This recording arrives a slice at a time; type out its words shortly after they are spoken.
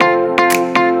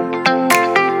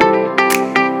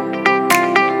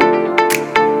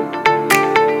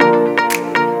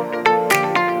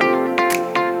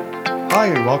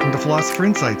welcome to Philosopher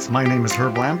Insights. My name is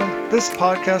Herb Lamba. This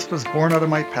podcast was born out of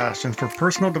my passion for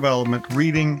personal development,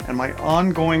 reading, and my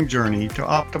ongoing journey to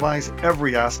optimize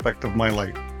every aspect of my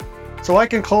life, so I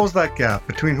can close that gap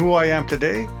between who I am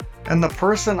today and the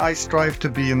person I strive to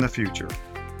be in the future.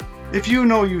 If you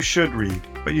know you should read,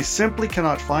 but you simply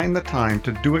cannot find the time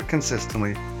to do it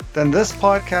consistently, then this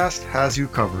podcast has you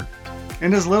covered.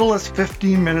 In as little as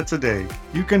 15 minutes a day,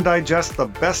 you can digest the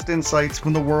best insights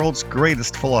from the world's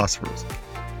greatest philosophers.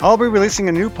 I'll be releasing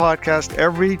a new podcast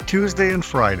every Tuesday and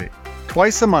Friday.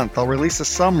 Twice a month, I'll release a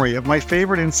summary of my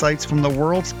favorite insights from the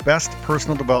world's best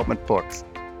personal development books.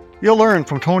 You'll learn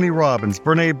from Tony Robbins,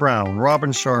 Brené Brown, Robin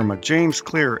Sharma, James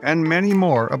Clear, and many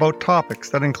more about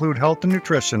topics that include health and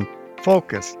nutrition,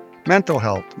 focus, mental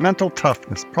health, mental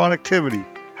toughness, productivity,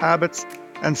 habits,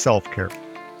 and self-care.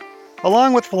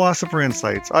 Along with Philosopher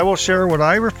Insights, I will share what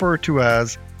I refer to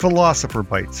as Philosopher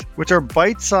Bites, which are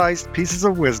bite-sized pieces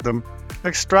of wisdom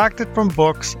extracted from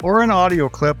books or an audio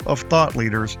clip of thought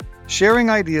leaders sharing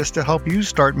ideas to help you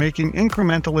start making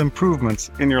incremental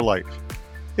improvements in your life.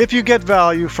 If you get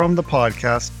value from the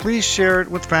podcast, please share it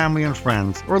with family and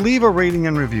friends or leave a rating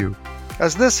and review,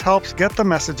 as this helps get the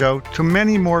message out to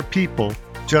many more people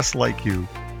just like you.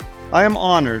 I am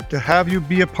honored to have you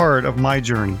be a part of my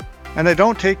journey, and I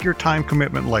don't take your time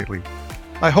commitment lightly.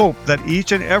 I hope that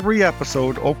each and every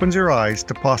episode opens your eyes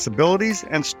to possibilities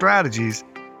and strategies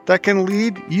that can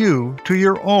lead you to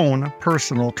your own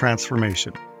personal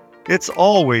transformation. It's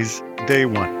always day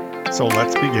one, so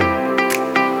let's begin.